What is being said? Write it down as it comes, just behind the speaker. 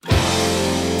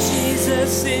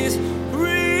Jesus is real.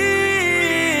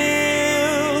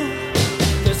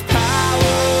 There's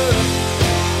power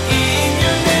in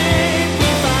your name. We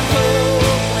find hope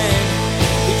when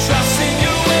we trust in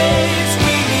your ways.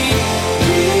 We need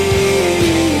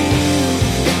real.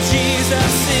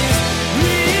 Jesus is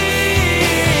real.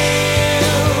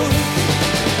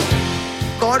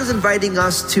 God is inviting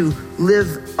us to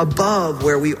live above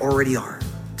where we already are,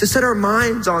 to set our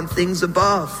minds on things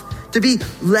above, to be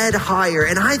led higher.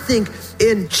 And I think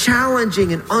in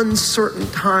challenging and uncertain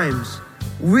times,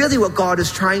 really what God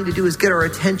is trying to do is get our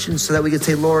attention so that we can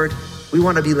say, Lord, we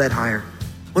want to be led higher.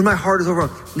 When my heart is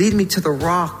overwhelmed, lead me to the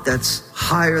rock that's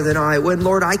higher than I. When,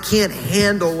 Lord, I can't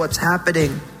handle what's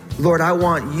happening, Lord, I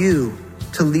want you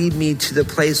to lead me to the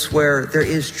place where there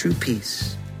is true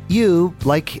peace. You,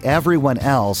 like everyone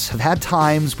else, have had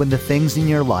times when the things in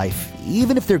your life,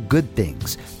 even if they're good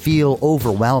things, feel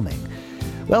overwhelming.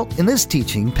 Well, in this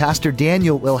teaching, Pastor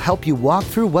Daniel will help you walk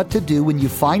through what to do when you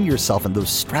find yourself in those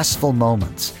stressful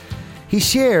moments. He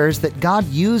shares that God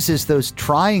uses those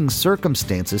trying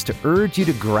circumstances to urge you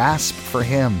to grasp for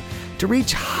Him, to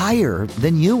reach higher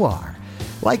than you are.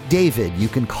 Like David, you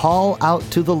can call out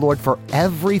to the Lord for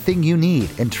everything you need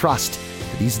and trust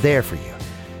that He's there for you.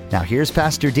 Now here's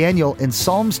Pastor Daniel in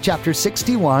Psalms chapter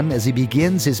 61 as he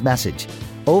begins his message,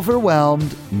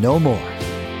 Overwhelmed No More.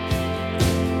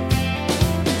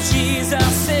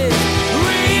 Jesus is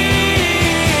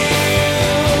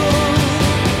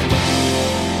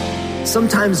real.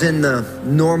 Sometimes in the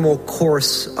normal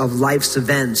course of life's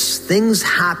events, things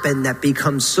happen that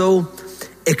become so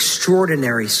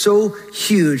extraordinary, so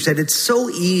huge, that it's so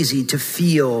easy to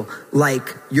feel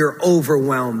like you're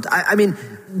overwhelmed. I mean,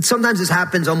 sometimes this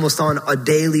happens almost on a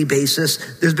daily basis.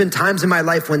 There's been times in my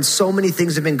life when so many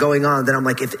things have been going on that I'm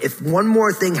like, if one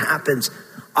more thing happens,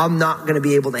 I'm not going to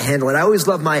be able to handle it. I always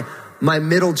love my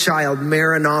middle child,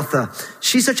 Maranatha.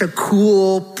 She's such a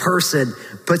cool person,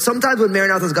 but sometimes when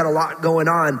Maranatha's got a lot going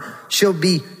on, she'll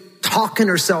be talking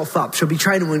herself up. She'll be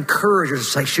trying to encourage her.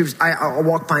 It's like I'll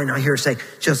walk by and I'll hear her say,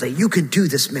 she'll say, you can do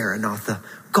this, Maranatha.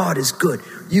 God is good.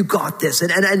 You got this.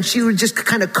 And she would just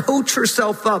kind of coach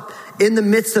herself up in the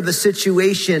midst of a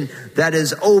situation that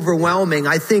is overwhelming.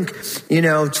 I think,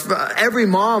 every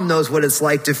mom knows what it's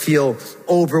like to feel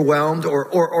overwhelmed,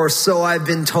 or so I've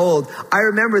been told. I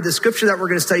remember the scripture that we're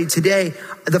going to study today.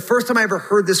 The first time I ever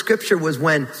heard the scripture was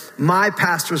when my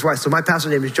pastor's wife, so my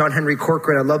pastor's name is John Henry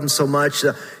Corcoran. I love him so much,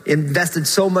 invested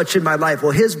so much in my life.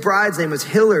 Well, his bride's name was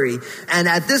Hillary. And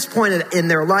at this point in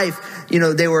their life,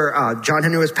 they were, John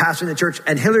Henry was pastoring the church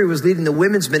and Hillary was leading the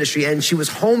women's ministry, and she was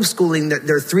homeschooling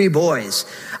their three boys.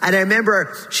 And I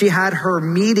remember she had her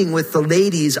meeting with the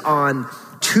ladies on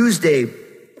Tuesday,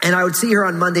 and I would see her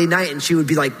on Monday night, and she would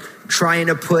be like trying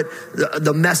to put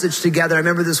the message together. I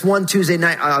remember this one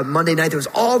Monday night, there was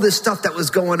all this stuff that was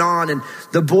going on, and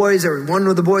one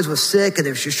of the boys was sick,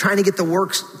 and she was trying to get the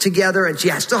works together, and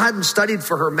she still hadn't studied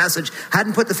for her message,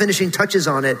 hadn't put the finishing touches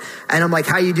on it. And I'm like,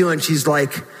 how you doing? She's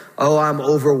like, oh, I'm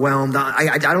overwhelmed.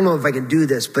 I don't know if I can do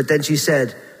this. But then she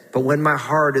said, but when my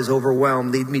heart is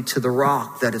overwhelmed, lead me to the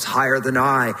rock that is higher than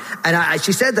I. And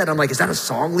she said that. I'm like, is that a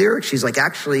song lyric? She's like,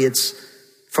 actually, it's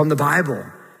from the Bible,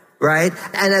 right?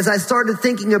 And as I started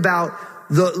thinking about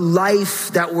the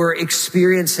life that we're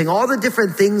experiencing, all the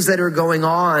different things that are going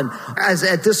on, as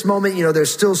at this moment,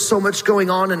 there's still so much going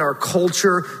on in our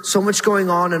culture, so much going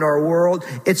on in our world.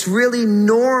 It's really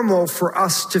normal for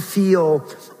us to feel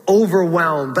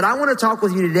overwhelmed. But I want to talk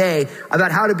with you today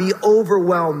about how to be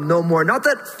overwhelmed no more. Not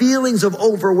that feelings of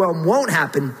overwhelm won't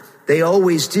happen. They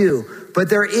always do. But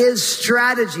there is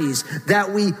strategies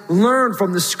that we learn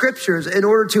from the scriptures in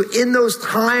order to, in those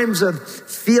times of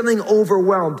feeling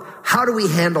overwhelmed, how do we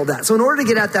handle that? So in order to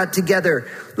get at that together,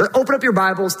 open up your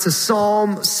Bibles to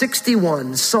Psalm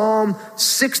 61. Psalm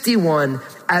 61,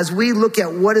 as we look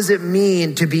at what does it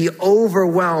mean to be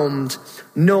overwhelmed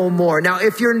no more. Now,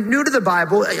 if you're new to the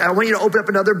Bible, I want you to open up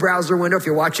another browser window if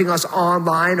you're watching us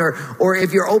online, or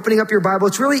if you're opening up your Bible.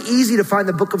 It's really easy to find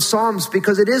the book of Psalms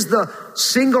because it is the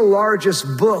single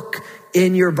largest book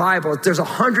in your Bible. There's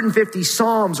 150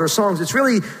 Psalms or songs. It's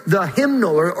really the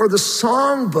hymnal or the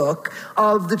song book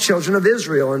of the children of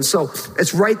Israel. And so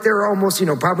it's right there almost,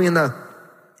 probably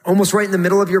almost right in the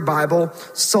middle of your Bible,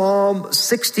 Psalm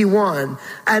 61.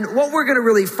 And what we're going to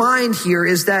really find here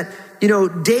is that,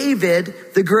 David,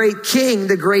 the great king,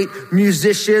 the great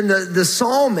musician, the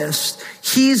psalmist,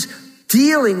 he's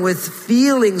dealing with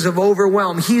feelings of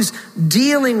overwhelm. He's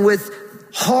dealing with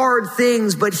hard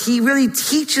things, but he really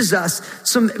teaches us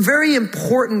some very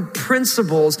important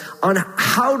principles on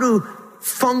how to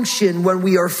function when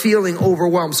we are feeling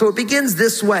overwhelmed. So it begins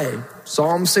this way.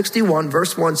 Psalm 61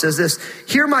 verse 1 says this,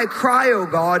 "Hear my cry, O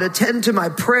God, attend to my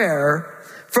prayer.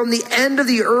 From the end of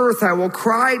the earth I will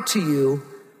cry to you.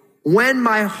 When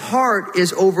my heart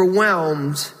is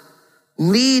overwhelmed,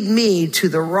 lead me to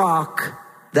the rock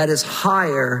that is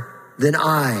higher than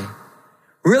I."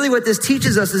 Really what this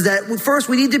teaches us is that first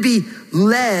we need to be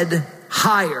led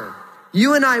higher.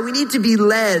 You and I, we need to be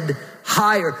led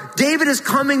higher. David is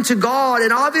coming to God,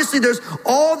 and obviously there's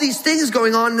all these things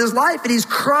going on in his life, and he's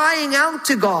crying out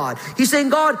to God. He's saying,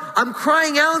 God, I'm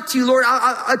crying out to you, Lord.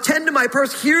 I attend to my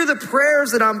prayers. Hear the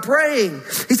prayers that I'm praying.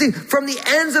 He's saying, from the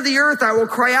ends of the earth I will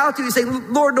cry out to you. He's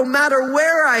saying, Lord, no matter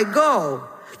where I go,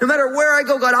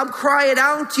 God, I'm crying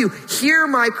out to you. Hear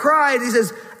my cry. And he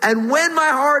says, and when my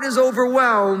heart is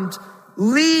overwhelmed,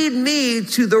 lead me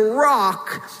to the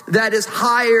rock that is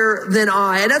higher than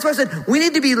I. And that's why I said, we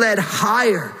need to be led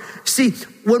higher. See,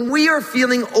 when we are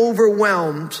feeling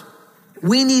overwhelmed,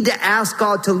 we need to ask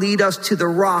God to lead us to the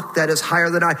rock that is higher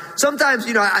than I. Sometimes,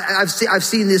 I've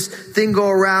seen this thing go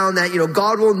around that,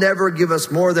 God will never give us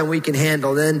more than we can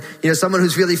handle. Then, someone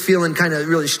who's really feeling kind of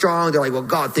really strong, they're like, well,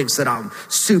 God thinks that I'm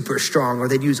super strong, or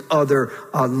they'd use other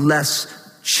less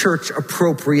church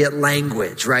appropriate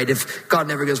language, right? If God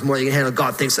never gives more than you can handle,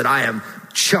 God thinks that I am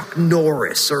Chuck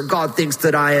Norris, or God thinks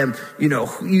that I am,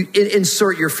 you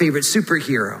insert your favorite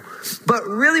superhero. But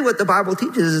really what the Bible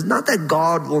teaches is not that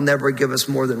God will never give us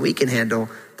more than we can handle.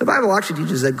 The Bible actually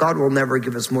teaches that God will never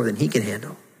give us more than he can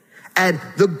handle. And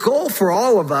the goal for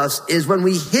all of us is when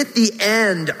we hit the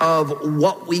end of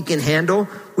what we can handle,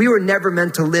 we were never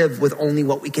meant to live with only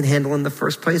what we can handle in the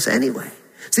first place anyway.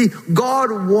 See,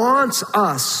 God wants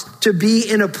us to be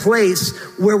in a place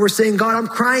where we're saying, God, I'm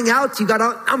crying out to you. God,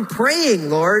 I'm praying,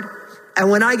 Lord. And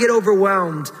when I get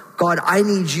overwhelmed, God, I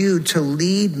need you to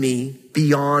lead me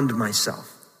beyond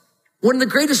myself. One of the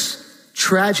greatest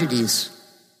tragedies,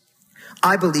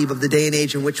 I believe, of the day and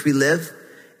age in which we live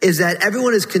is that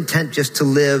everyone is content just to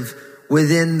live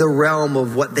within the realm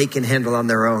of what they can handle on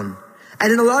their own.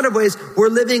 And in a lot of ways, we're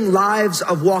living lives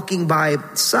of walking by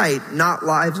sight, not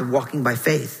lives of walking by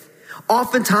faith.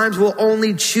 Oftentimes, we'll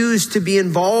only choose to be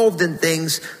involved in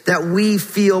things that we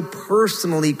feel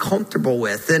personally comfortable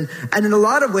with. And in a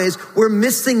lot of ways, we're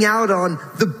missing out on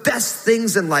the best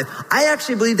things in life. I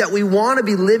actually believe that we want to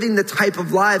be living the type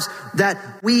of lives that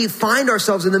we find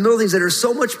ourselves in the middle of things that are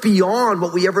so much beyond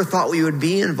what we ever thought we would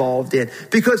be involved in.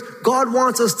 Because God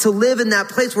wants us to live in that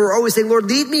place where we're always saying, Lord,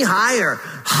 lead me higher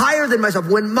than myself.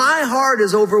 When my heart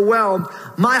is overwhelmed,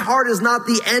 my heart is not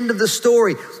the end of the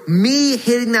story. Me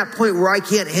hitting that point where I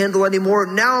can't handle anymore.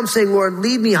 Now I'm saying, Lord,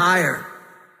 lead me higher.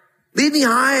 Lead me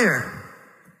higher.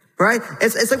 Right?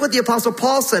 It's like what the Apostle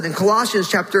Paul said in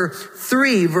Colossians chapter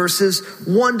 3, verses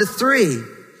 1-3,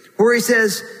 where he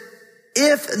says,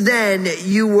 if then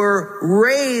you were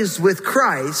raised with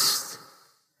Christ,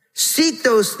 seek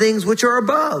those things which are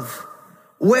above,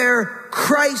 where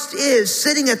Christ is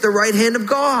sitting at the right hand of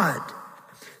God.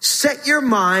 Set your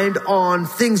mind on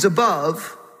things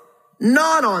above,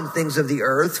 not on things of the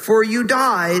earth, for you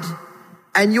died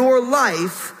and your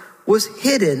life was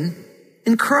hidden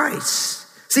in Christ.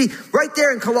 See, right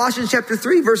there in Colossians chapter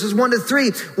 3, verses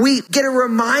 1-3, we get a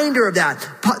reminder of that.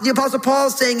 The Apostle Paul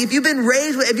is saying, if you've been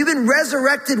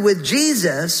resurrected with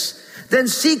Jesus, then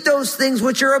seek those things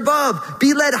which are above.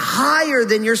 Be led higher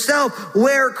than yourself,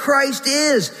 where Christ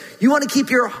is. You want to keep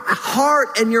your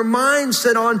heart and your mind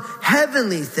set on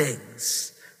heavenly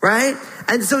things, right?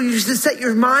 And so you should set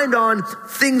your mind on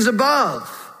things above.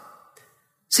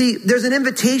 See, there's an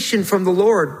invitation from the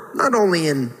Lord, not only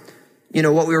in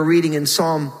what we were reading in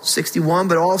Psalm 61,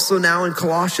 but also now in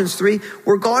Colossians 3,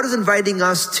 where God is inviting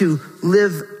us to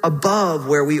live above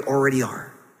where we already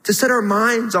are, to set our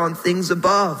minds on things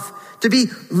above, to be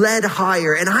led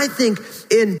higher. And I think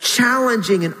in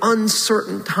challenging and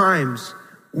uncertain times,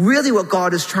 really what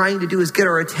God is trying to do is get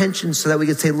our attention so that we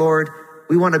can say, Lord,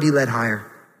 we want to be led higher.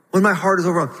 When my heart is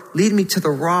overwhelmed, lead me to the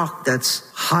rock that's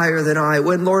higher than I.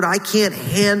 When, Lord, I can't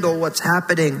handle what's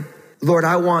happening, Lord,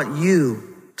 I want you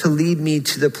to lead me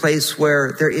to the place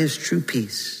where there is true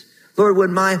peace. Lord,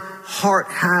 when my heart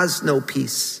has no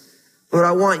peace, Lord,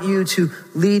 I want you to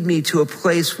lead me to a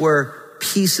place where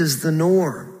peace is the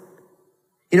norm.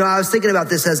 I was thinking about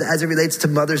this as it relates to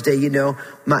Mother's Day.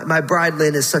 My bride,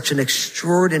 Lynn, is such an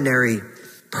extraordinary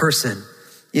person.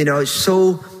 She's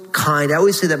so kind. I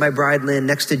always say that my bride, Lynn,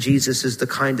 next to Jesus, is the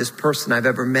kindest person I've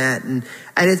ever met. And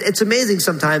it's amazing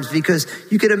sometimes because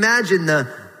you can imagine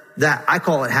that I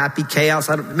call it happy chaos.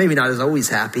 Maybe not as always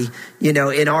happy, in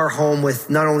our home with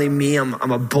not only me, I'm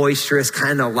a boisterous,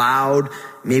 kind of loud,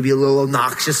 maybe a little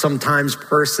obnoxious sometimes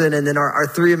person, and then our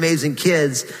three amazing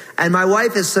kids. And my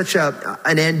wife is such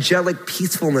an angelic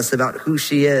peacefulness about who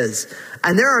she is.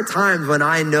 And there are times when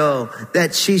I know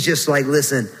that she's just like,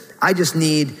 listen,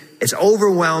 it's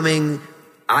overwhelming.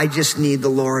 I just need the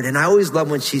Lord. And I always love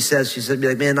when she said,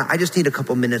 man, I just need a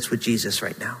couple minutes with Jesus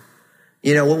right now.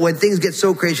 You know, when things get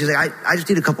so crazy, she's like, I just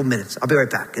need a couple minutes. I'll be right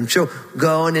back. And she'll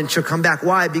go and then she'll come back.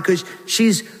 Why? Because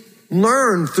she's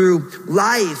learned through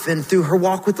life and through her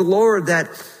walk with the Lord that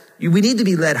we need to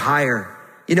be led higher.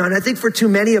 You know, and I think for too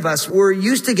many of us, we're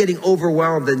used to getting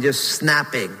overwhelmed and just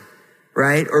snapping,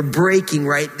 right? Or breaking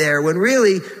right there. When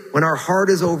really, when our heart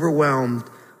is overwhelmed,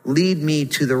 lead me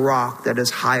to the rock that is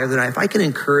higher than I. If I can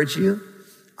encourage you,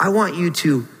 I want you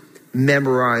to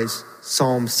memorize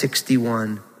Psalm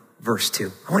 61, verse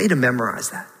 2. I want you to memorize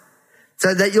that.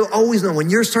 So that you'll always know when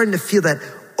you're starting to feel that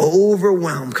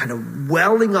overwhelmed kind of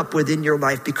welling up within your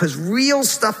life because real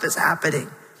stuff is happening.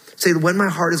 Say, when my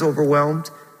heart is overwhelmed,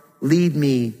 lead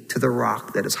me to the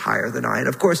rock that is higher than I. And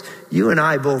of course, you and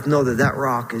I both know that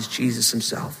rock is Jesus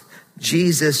himself.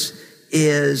 Jesus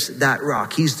is that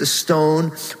rock. He's the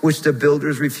stone which the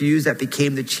builders refused that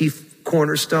became the chief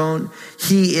cornerstone.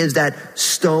 He is that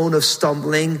stone of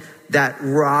stumbling, that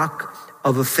rock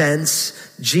of offense.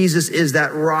 Jesus is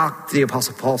that rock, the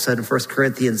Apostle Paul said in 1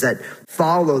 Corinthians, that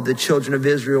followed the children of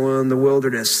Israel in the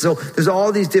wilderness. So there's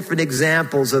all these different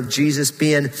examples of Jesus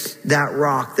being that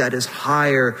rock that is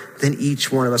higher than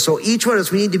each one of us. So each one of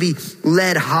us, we need to be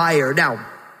led higher. Now,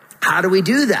 how do we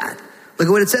do that? Look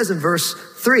at what it says in verse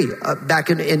 3. Back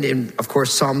in, of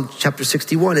course, Psalm chapter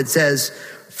 61, it says,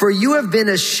 "For you have been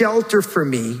a shelter for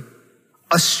me,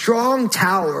 a strong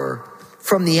tower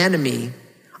from the enemy.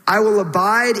 I will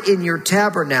abide in your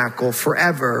tabernacle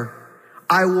forever.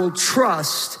 I will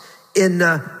trust in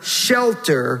the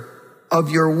shelter of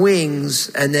your wings."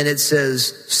 And then it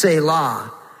says,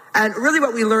 Selah. And really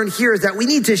what we learn here is that we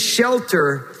need to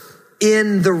shelter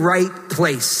in the right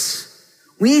place.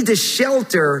 We need to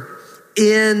shelter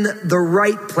in the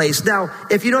right place. Now,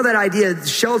 if you know that idea,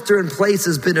 shelter in place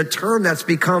has been a term that's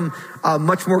become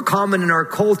much more common in our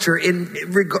culture in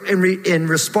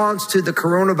response to the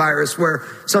coronavirus, where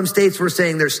some states were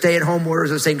saying their stay-at-home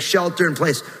orders are saying shelter in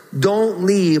place. Don't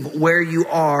leave where you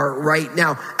are right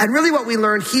now. And really what we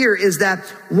learned here is that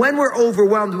when we're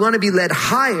overwhelmed, we want to be led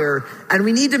higher, and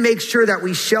we need to make sure that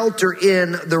we shelter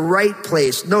in the right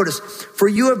place. Notice, "For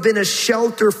you have been a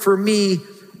shelter for me,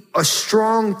 a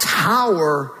strong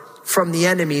tower from the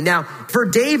enemy." Now, for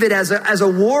David as a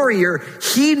warrior,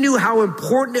 he knew how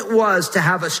important it was to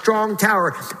have a strong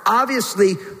tower.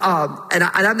 Obviously, and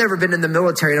I've never been in the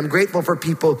military, and I'm grateful for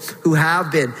people who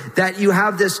have been, that you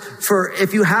have this,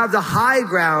 if you have the high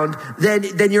ground,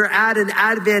 then you're at an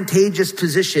advantageous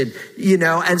position, you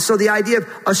know? And so the idea of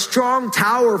a strong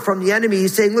tower from the enemy,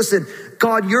 he's saying, listen,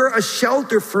 God, you're a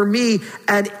shelter for me,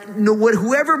 and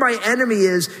whoever my enemy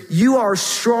is, you are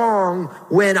strong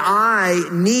when I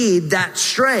need that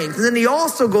strength. And then he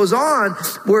also goes on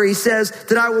where he says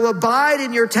that I will abide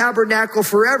in your tabernacle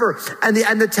forever. And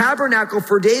the tabernacle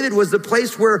for David was the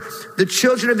place where the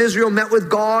children of Israel met with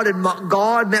God, and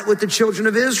God met with the children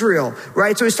of Israel,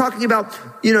 right? So he's talking about,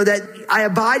 that I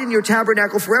abide in your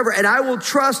tabernacle forever, and I will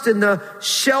trust in the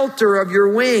shelter of your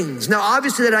wings. Now,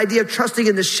 obviously that idea of trusting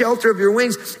in the shelter of your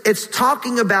wings, it's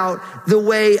talking about the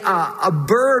way a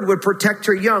bird would protect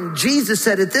her young. Jesus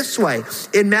said it this way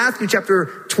in Matthew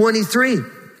chapter 23,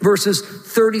 verses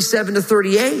 37 to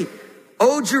 38.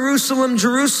 "O Jerusalem,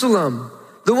 Jerusalem,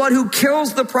 the one who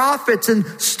kills the prophets and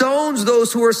stones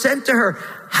those who are sent to her.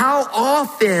 How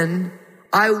often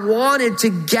I wanted to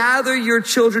gather your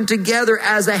children together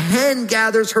as a hen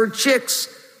gathers her chicks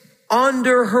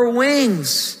under her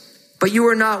wings, but you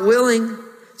are not willing.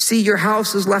 See, your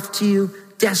house is left to you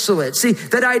desolate." See,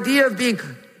 that idea of being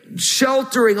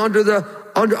sheltering under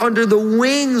the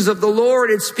wings of the Lord,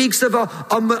 it speaks of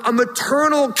a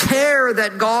maternal care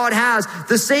that God has,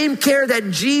 the same care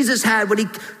that Jesus had when he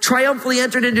triumphantly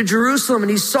entered into Jerusalem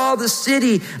and he saw the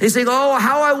city. And he's saying, oh,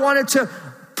 how I wanted to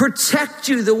protect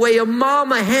you the way a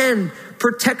mama hen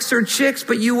protects her chicks,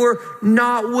 but you were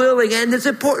not willing. And it's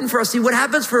important for us. See, what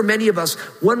happens for many of us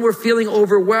when we're feeling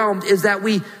overwhelmed is that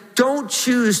we don't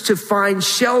choose to find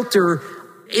shelter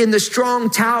in the strong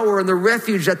tower and the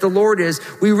refuge that the Lord is.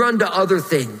 We run to other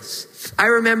things. I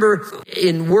remember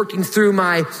in working through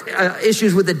my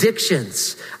issues with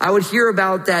addictions, I would hear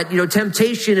about that,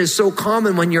 temptation is so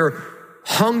common when you're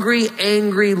hungry,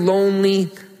 angry,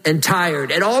 lonely, and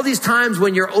tired. And all these times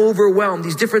when you're overwhelmed,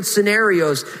 these different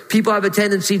scenarios, people have a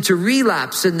tendency to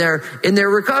relapse in their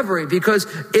recovery, because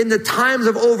in the times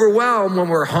of overwhelm, when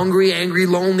we're hungry, angry,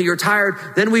 lonely, or tired,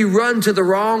 then we run to the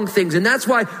wrong things. And that's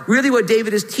why really what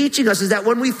David is teaching us is that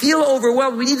when we feel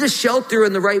overwhelmed, we need to shelter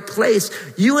in the right place.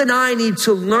 You and I need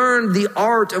to learn the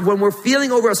art of when we're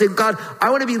feeling overwhelmed, say, God,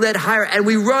 I want to be led higher. And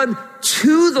we run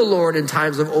to the Lord in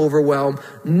times of overwhelm,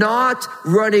 not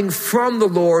running from the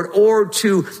Lord or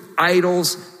to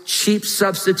idols, cheap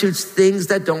substitutes, things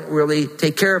that don't really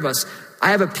take care of us.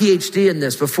 I have a PhD in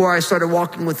this. Before I started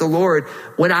walking with the Lord,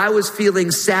 when I was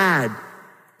feeling sad,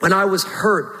 when I was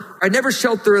hurt, I'd never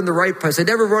shelter in the right place. I'd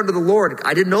never run to the Lord.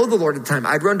 I didn't know the Lord at the time.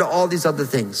 I'd run to all these other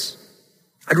things.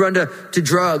 I'd run to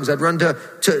drugs. I'd run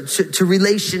to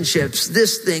relationships,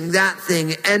 this thing, that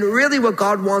thing. And really what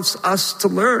God wants us to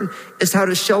learn is how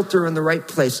to shelter in the right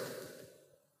place.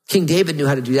 King David knew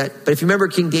how to do that. But if you remember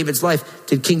King David's life,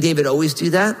 did King David always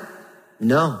do that?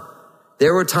 No.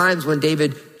 There were times when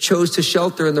David chose to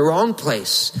shelter in the wrong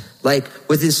place, like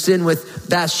with his sin with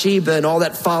Bathsheba and all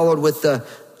that followed with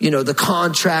the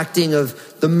contracting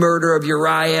of the murder of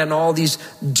Uriah and all these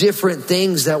different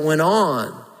things that went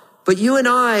on. But you and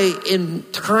I, in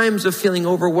times of feeling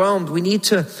overwhelmed, we need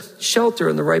to shelter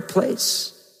in the right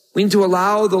place. We need to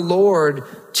allow the Lord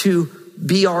to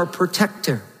be our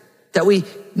protector, that we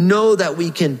know that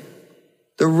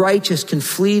the righteous can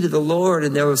flee to the Lord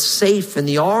and they're safe in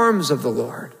the arms of the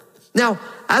Lord. Now,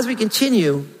 as we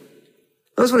continue,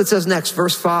 notice what it says next,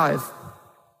 verse 5,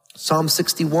 Psalm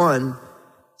 61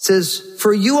 says,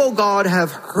 "For you, O God,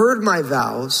 have heard my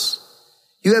vows.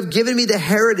 You have given me the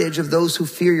heritage of those who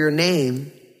fear your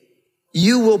name.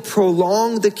 You will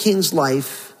prolong the king's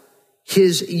life,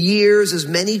 his years as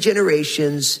many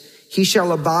generations. He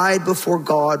shall abide before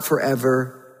God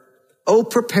forever. Oh,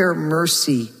 prepare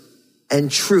mercy and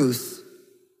truth,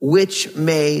 which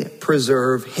may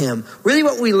preserve him." Really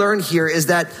what we learn here is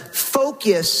that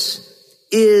focus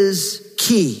is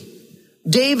key.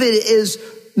 David is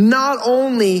not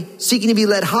only seeking to be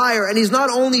led higher, and he's not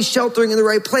only sheltering in the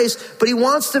right place, but he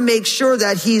wants to make sure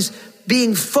that he's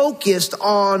being focused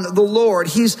on the Lord.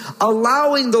 He's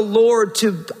allowing the Lord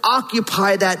to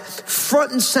occupy that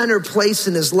front and center place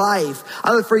in his life.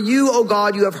 For you, O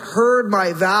God, you have heard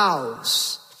my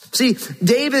vows. See,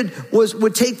 David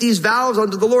would take these vows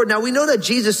unto the Lord. Now, we know that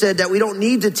Jesus said that we don't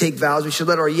need to take vows. We should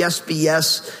let our yes be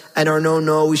yes and our no,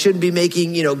 no. We shouldn't be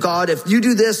making, God, if you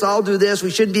do this, I'll do this. We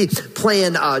shouldn't be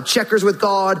playing checkers with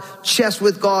God, chess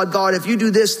with God. God, if you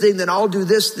do this thing, then I'll do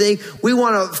this thing. We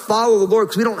want to follow the Lord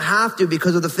because we don't have to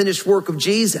because of the finished work of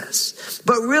Jesus.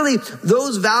 But really,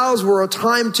 those vows were a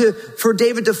time for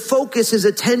David to focus his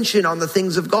attention on the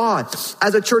things of God.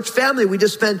 As a church family, we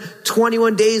just spent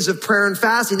 21 days of prayer and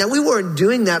fasting. Now, we weren't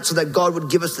doing that so that God would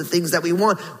give us the things that we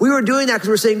want. We were doing that because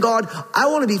we're saying, God, I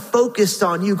want to be focused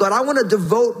on you. God, I want to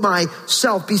devote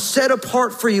myself, be set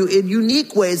apart for you in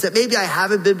unique ways that maybe I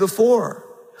haven't been before.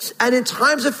 And in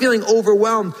times of feeling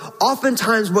overwhelmed,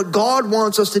 oftentimes what God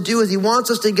wants us to do is he wants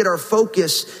us to get our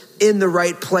focus in the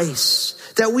right place.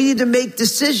 That we need to make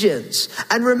decisions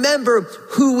and remember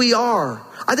who we are.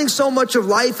 I think so much of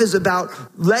life is about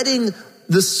letting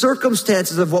the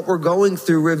circumstances of what we're going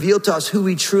through reveal to us who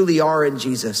we truly are in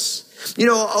Jesus.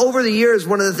 Over the years,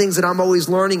 one of the things that I'm always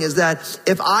learning is that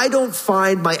if I don't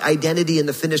find my identity in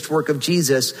the finished work of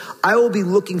Jesus, I will be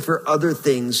looking for other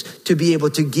things to be able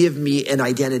to give me an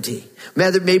identity.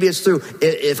 Maybe it's through,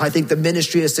 if I think the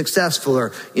ministry is successful,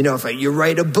 or, if you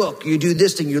write a book, you do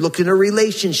this thing, you look in a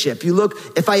relationship,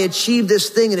 if I achieve this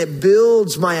thing and it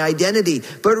builds my identity.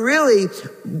 But really,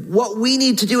 what we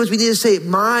need to do is we need to say,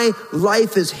 my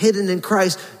life is hidden in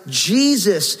Christ.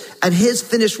 Jesus and his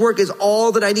finished work is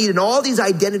all that I need. And all these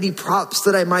identity props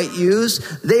that I might use,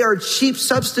 they are cheap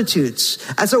substitutes.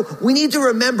 And so we need to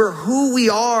remember who we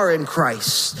are in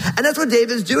Christ. And that's what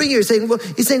David's doing here.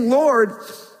 He's saying, Lord,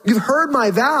 you've heard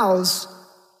my vows.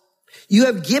 You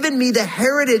have given me the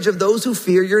heritage of those who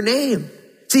fear your name.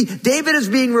 See, David is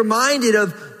being reminded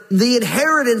of the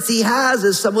inheritance he has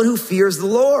as someone who fears the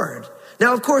Lord.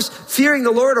 Now, of course, fearing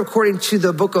the Lord, according to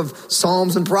the book of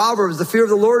Psalms and Proverbs, the fear of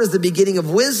the Lord is the beginning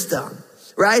of wisdom,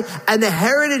 right? And the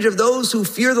heritage of those who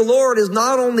fear the Lord is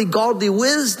not only godly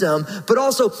wisdom, but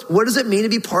also what does it mean to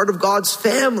be part of God's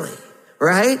family?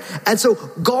 Right? And so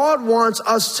God wants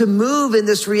us to move in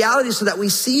this reality so that we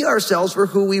see ourselves for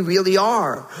who we really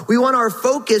are. We want our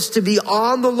focus to be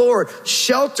on the Lord,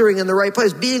 sheltering in the right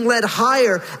place, being led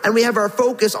higher, and we have our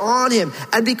focus on him.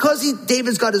 And because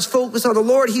David's got his focus on the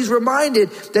Lord, he's reminded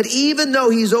that even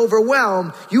though he's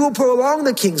overwhelmed, you will prolong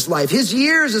the king's life. His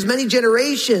years as many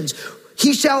generations.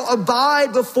 He shall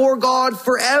abide before God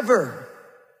forever.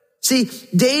 See,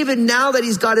 David, now that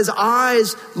he's got his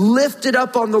eyes lifted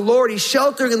up on the Lord, he's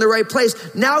sheltering in the right place.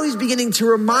 Now he's beginning to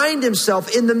remind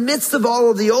himself in the midst of all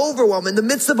of the overwhelm, in the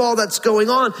midst of all that's going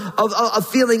on, of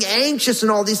feeling anxious and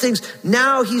all these things.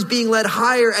 Now he's being led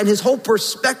higher and his whole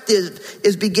perspective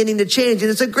is beginning to change.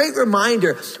 And it's a great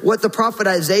reminder what the prophet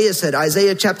Isaiah said,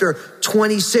 Isaiah chapter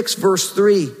 26, verse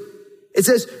 3. It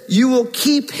says, you will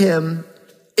keep him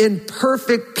in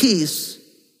perfect peace,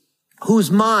 whose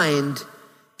mind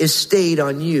is stayed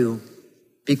on you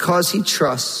because he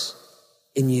trusts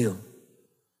in you.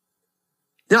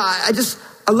 Now, I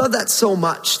love that so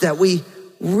much that we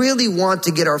really want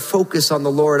to get our focus on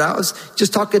the Lord. I was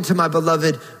just talking to my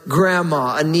beloved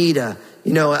grandma, Anita,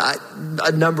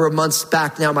 a number of months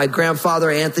back now. My grandfather,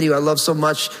 Anthony, who I love so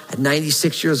much, at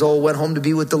 96 years old, went home to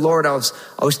be with the Lord. I was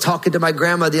talking to my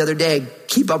grandma the other day,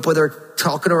 keep up with her,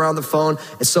 talking to her on the phone.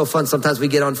 It's so fun. Sometimes we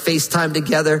get on FaceTime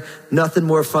together. Nothing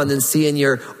more fun than seeing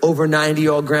your over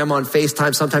 90-year-old grandma on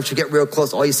FaceTime. Sometimes you get real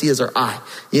close. All you see is her eye,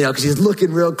 because she's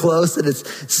looking real close and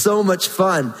it's so much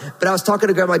fun. But I was talking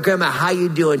to Grandma, how you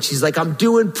doing? She's like, I'm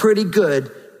doing pretty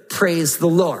good. Praise the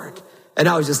Lord. And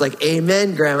I was just like,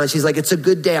 amen, Grandma. She's like, it's a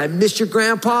good day. I miss your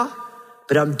grandpa,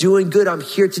 but I'm doing good. I'm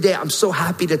here today. I'm so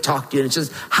happy to talk to you. And it's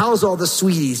just, how's all the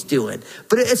sweeties doing?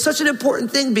 But it's such an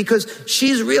important thing because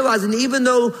she's realizing even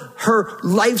though her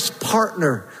life's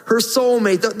partner, her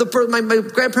soulmate, my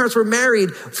grandparents were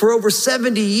married for over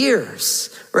 70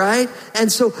 years, right?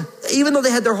 And so even though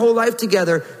they had their whole life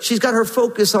together, she's got her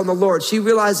focus on the Lord. She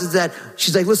realizes that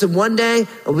she's like, listen, one day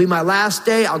it'll be my last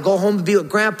day. I'll go home to be with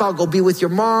grandpa. I'll go be with your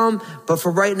mom. But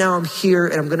for right now, I'm here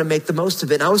and I'm going to make the most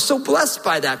of it. And I was so blessed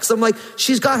by that because I'm like,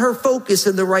 she's got her focus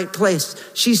in the right place.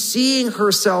 She's seeing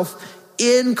herself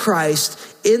in Christ,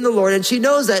 in the Lord. And she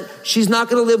knows that she's not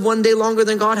going to live one day longer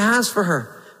than God has for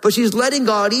her. But she's letting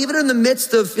God, even in the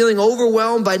midst of feeling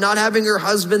overwhelmed by not having her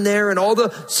husband there and all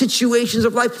the situations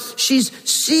of life, she's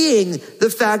seeing the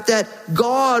fact that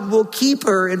God will keep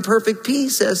her in perfect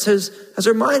peace as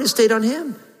her mind is stayed on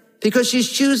him because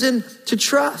she's choosing to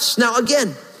trust. Now,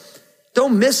 again,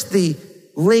 don't miss the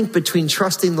link between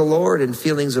trusting the Lord and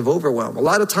feelings of overwhelm. A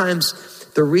lot of times,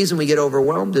 the reason we get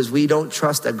overwhelmed is we don't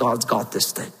trust that God's got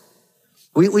this thing.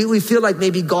 We feel like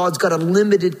maybe God's got a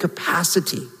limited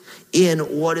capacity in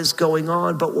what is going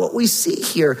on. But what we see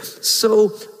here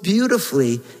so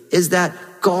beautifully is that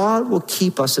God will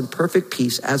keep us in perfect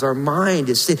peace as our mind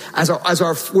is,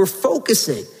 we're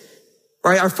focusing,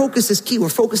 right? Our focus is key. We're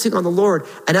focusing on the Lord.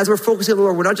 And as we're focusing on the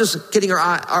Lord, we're not just getting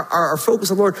our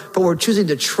focus on the Lord, but we're choosing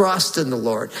to trust in the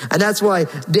Lord. And that's why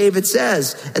David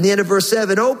says at the end of verse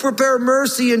 7, oh, prepare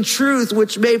mercy and truth,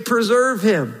 which may preserve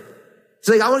him. It's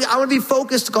like, I want to be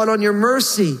focused, God, on your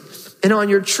mercy and on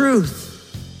your truth.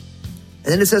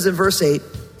 And then it says in verse 8,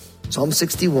 Psalm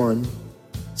 61,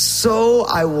 so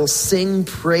I will sing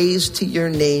praise to your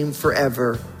name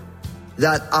forever,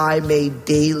 that I may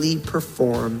daily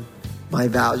perform my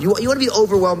vows. You want to be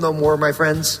overwhelmed no more, my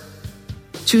friends?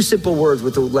 Two simple words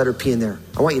with the letter P in there.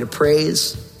 I want you to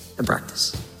praise and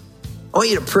practice. I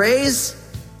want you to praise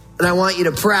and I want you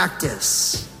to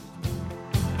practice.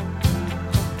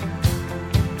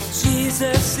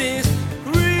 Jesus is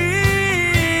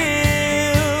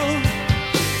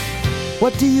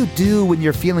What do you do when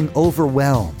you're feeling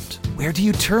overwhelmed? Where do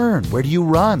you turn? Where do you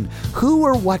run? Who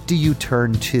or what do you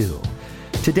turn to?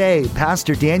 Today,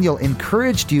 Pastor Daniel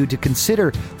encouraged you to consider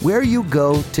where you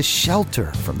go to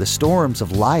shelter from the storms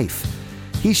of life.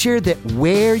 He shared that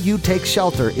where you take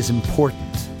shelter is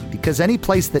important because any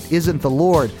place that isn't the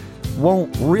Lord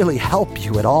won't really help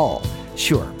you at all.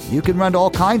 Sure, you can run to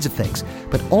all kinds of things,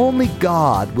 but only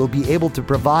God will be able to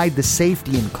provide the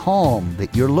safety and calm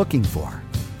that you're looking for.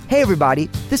 Hey everybody,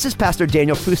 this is Pastor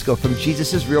Daniel Fusco from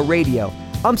Jesus is Real Radio.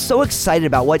 I'm so excited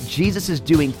about what Jesus is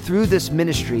doing through this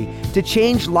ministry to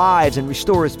change lives and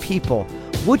restore his people.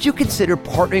 Would you consider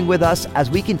partnering with us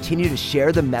as we continue to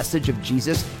share the message of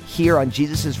Jesus here on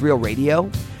Jesus is Real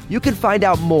Radio? You can find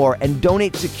out more and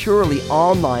donate securely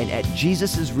online at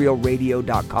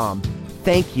JesusIsRealRadio.com.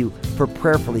 Thank you for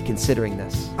prayerfully considering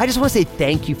this. I just want to say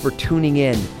thank you for tuning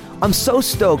in. I'm so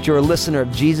stoked you're a listener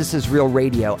of Jesus is Real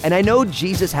Radio, and I know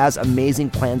Jesus has amazing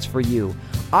plans for you.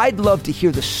 I'd love to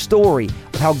hear the story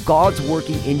of how God's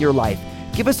working in your life.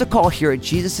 Give us a call here at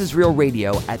Jesus is Real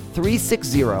Radio at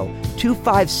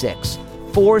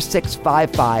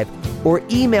 360-256-4655 or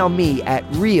email me at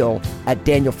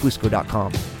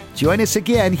real@danielfusco.com. Join us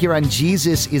again here on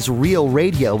Jesus is Real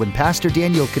Radio when Pastor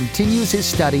Daniel continues his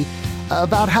study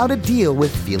about how to deal with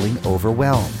feeling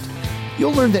overwhelmed.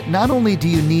 You'll learn that not only do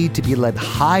you need to be led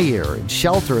higher and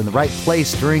shelter in the right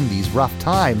place during these rough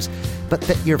times, but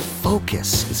that your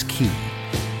focus is key.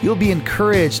 You'll be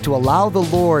encouraged to allow the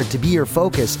Lord to be your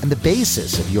focus and the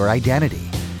basis of your identity.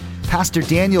 Pastor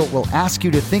Daniel will ask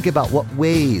you to think about what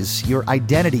ways your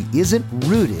identity isn't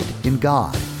rooted in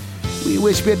God. We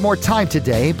wish we had more time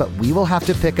today, but we will have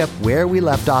to pick up where we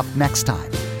left off next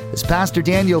time, as Pastor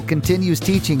Daniel continues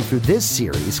teaching through this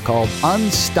series called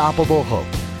Unstoppable Hope.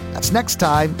 That's next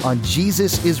time on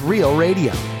Jesus is Real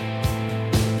Radio.